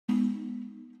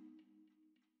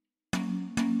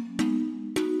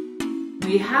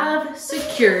we have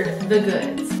secured the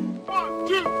goods. 1,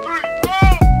 2, 3,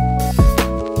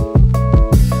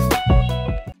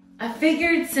 I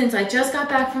figured since I just got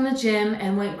back from the gym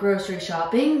and went grocery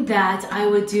shopping that I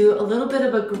would do a little bit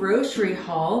of a grocery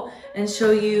haul and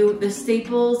show you the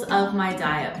staples of my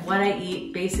diet, what I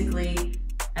eat basically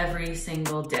every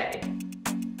single day.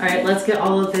 All right, let's get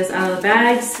all of this out of the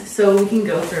bags so we can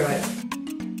go through it.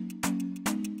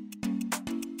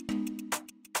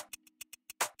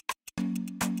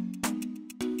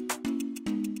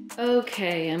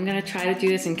 Okay, I'm gonna try to do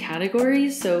this in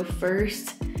categories. So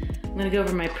first, I'm gonna go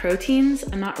over my proteins.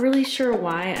 I'm not really sure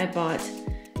why I bought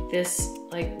this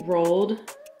like rolled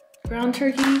ground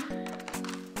turkey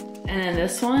and then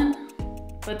this one,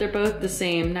 but they're both the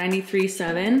same,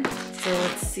 93.7. So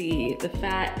let's see, the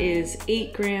fat is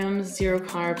 8 grams, 0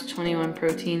 carbs, 21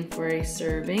 protein for a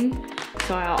serving.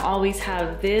 So I'll always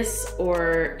have this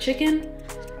or chicken.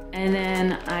 And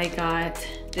then I got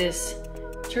this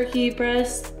turkey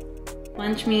breast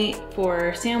lunch meat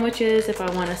for sandwiches if I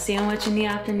want a sandwich in the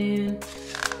afternoon.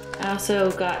 I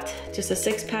also got just a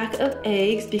 6-pack of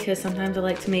eggs because sometimes I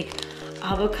like to make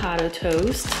avocado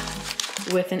toast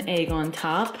with an egg on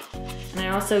top. And I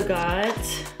also got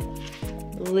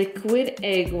liquid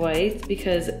egg whites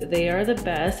because they are the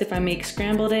best. If I make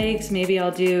scrambled eggs, maybe I'll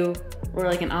do, or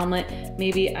like an omelet,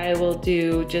 maybe I will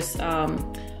do just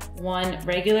 1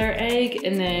 regular egg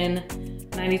and then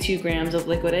 92 grams of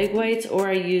liquid egg whites, or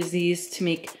I use these to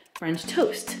make French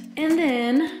toast. And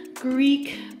then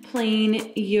Greek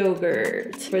plain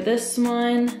yogurt. For this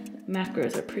one,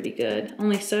 macros are pretty good.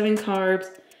 Only 7 carbs,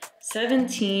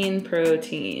 17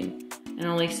 protein, and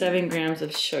only 7 grams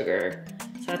of sugar.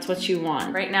 So that's what you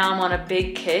want. Right now I'm on a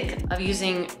big kick of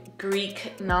using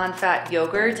Greek non-fat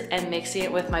yogurt and mixing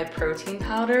it with my protein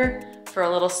powder for a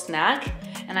little snack.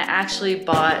 And I actually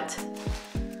bought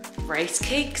rice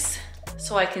cakes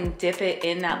so I can dip it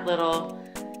in that little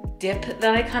dip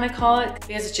that I kind of call it,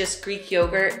 because it's just Greek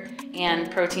yogurt and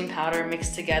protein powder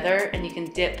mixed together, and you can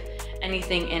dip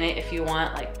anything in it if you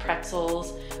want, like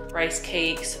pretzels, rice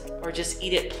cakes, or just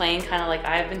eat it plain, kind of like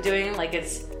I've been doing, like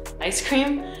it's ice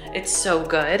cream. It's so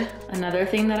good. Another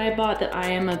thing that I bought that I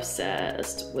am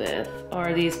obsessed with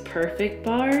are these Perfect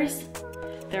bars.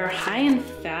 They're high in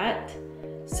fat,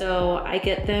 so I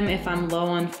get them if I'm low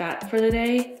on fat for the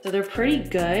day. So they're pretty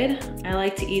good. I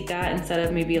like to eat that instead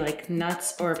of maybe like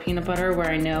nuts or peanut butter where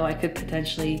I know I could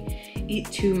potentially eat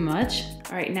too much.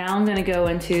 All right, now I'm gonna go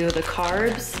into the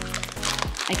carbs.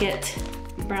 I get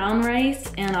brown rice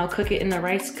and I'll cook it in the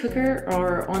rice cooker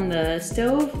or on the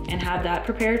stove and have that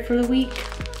prepared for the week.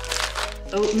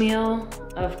 Oatmeal,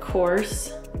 of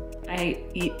course. I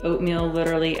eat oatmeal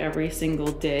literally every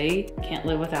single day. Can't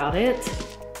live without it.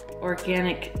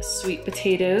 Organic sweet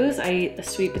potatoes. I eat a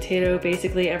sweet potato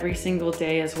basically every single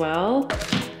day as well.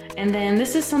 And then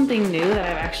this is something new that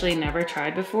I've actually never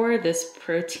tried before, this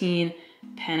protein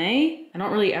penne. I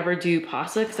don't really ever do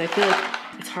pasta because I feel like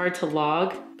it's hard to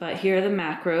log, but here are the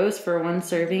macros for 1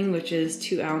 serving, which is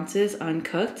 2 ounces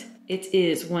uncooked. It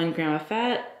is 1 gram of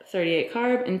fat, 38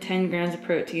 carb, and 10 grams of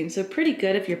protein. So pretty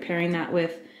good if you're pairing that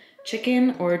with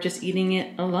chicken or just eating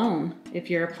it alone if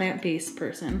you're a plant-based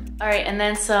person. All right, and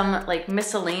then some like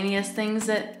miscellaneous things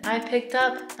that I picked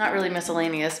up. Not really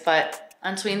miscellaneous, but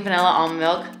unsweetened vanilla almond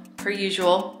milk, per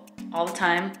usual, all the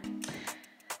time.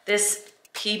 This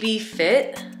PB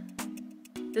Fit.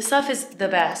 This stuff is the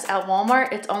best. At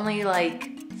Walmart, it's only like,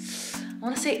 I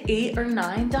wanna say $8 or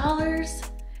 $9.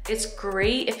 It's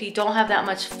great if you don't have that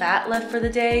much fat left for the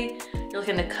day. You're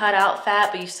looking to cut out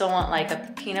fat, but you still want like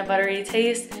a peanut buttery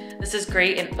taste. This is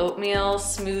great in oatmeal,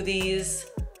 smoothies,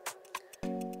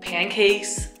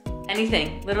 pancakes,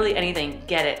 anything, literally anything.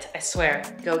 Get it, I swear,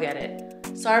 go get it.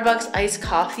 Starbucks iced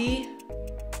coffee.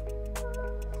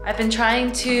 I've been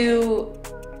trying to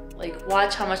like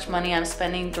watch how much money I'm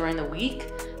spending during the week.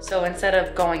 So instead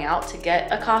of going out to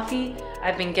get a coffee,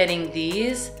 I've been getting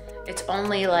these. It's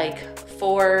only like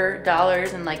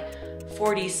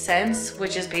 $4.40,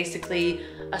 which is basically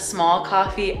a small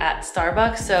coffee at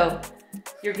Starbucks. So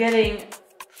you're getting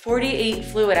 48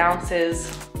 fluid ounces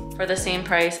for the same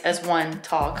price as 1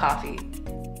 tall coffee.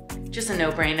 Just a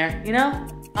no-brainer, you know?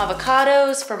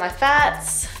 Avocados for my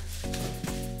fats.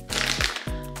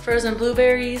 Frozen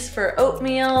blueberries for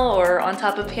oatmeal or on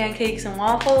top of pancakes and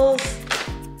waffles.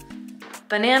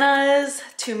 Bananas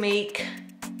to make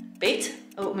baked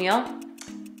oatmeal.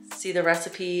 See the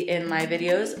recipe in my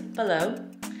videos below.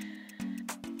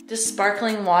 Just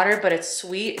sparkling water, but it's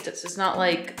sweet. It's not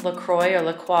like LaCroix or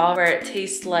LaCroix where it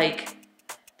tastes like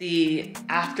the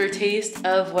aftertaste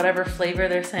of whatever flavor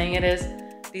they're saying it is.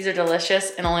 These are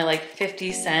delicious and only like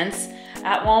 50 cents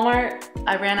At Walmart,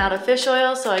 I ran out of fish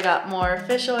oil, so I got more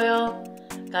fish oil.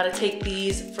 Gotta take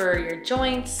these for your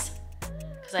joints,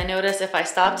 because I notice if I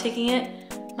stop taking it,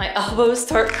 my elbows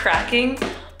start cracking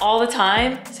all the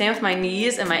time. Same with my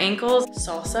knees and my ankles.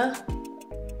 Salsa.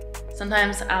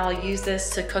 Sometimes I'll use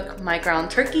this to cook my ground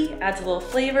turkey. Adds a little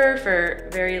flavor for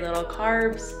very little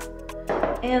carbs.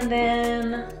 And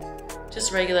then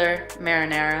just regular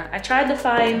marinara. I tried to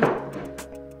find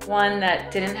one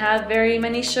that didn't have very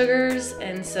many sugars,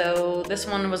 and so this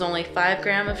one was only 5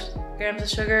 grams of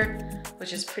sugar,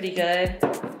 which is pretty good.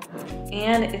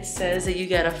 And it says that you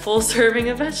get a full serving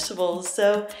of vegetables,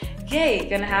 so yay,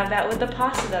 gonna have that with the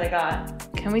pasta that I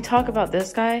got. Can we talk about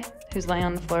this guy who's laying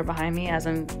on the floor behind me as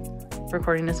I'm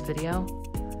recording this video?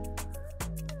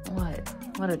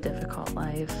 What a difficult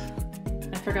life.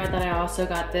 I forgot that I also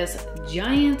got this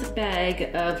giant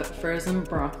bag of frozen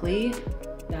broccoli.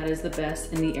 That is the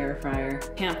best in the air fryer.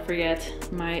 Can't forget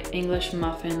my English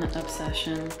muffin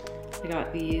obsession. I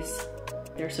got these,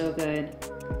 they're so good.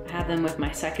 I have them with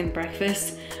my second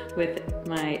breakfast with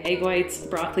my egg whites,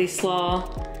 broccoli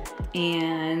slaw,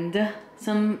 and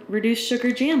some reduced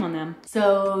sugar jam on them.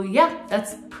 So yeah,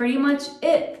 that's pretty much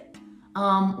it.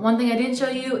 One thing I didn't show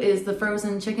you is the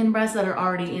frozen chicken breasts that are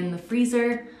already in the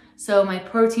freezer. So my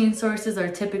protein sources are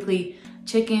typically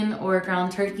chicken or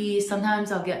ground turkey.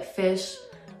 Sometimes I'll get fish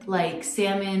like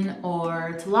salmon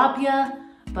or tilapia,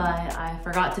 but I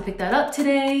forgot to pick that up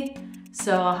today.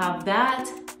 So I'll have that.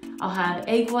 I'll have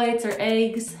egg whites or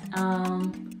eggs,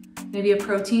 maybe a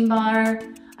protein bar.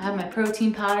 I have my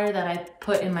protein powder that I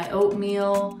put in my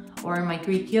oatmeal or in my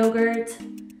Greek yogurt.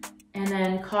 And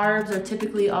then carbs are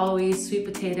typically always sweet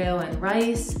potato and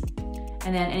rice.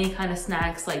 And then any kind of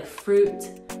snacks like fruit,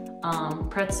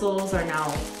 pretzels, or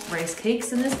now rice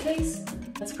cakes in this case.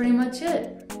 That's pretty much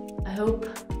it. I hope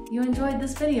you enjoyed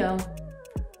this video.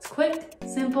 It's quick,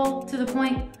 simple, to the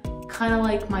point, kind of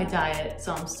like my diet.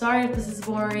 So I'm sorry if this is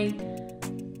boring,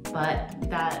 but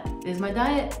that is my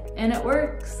diet and it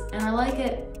works and I like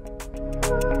it.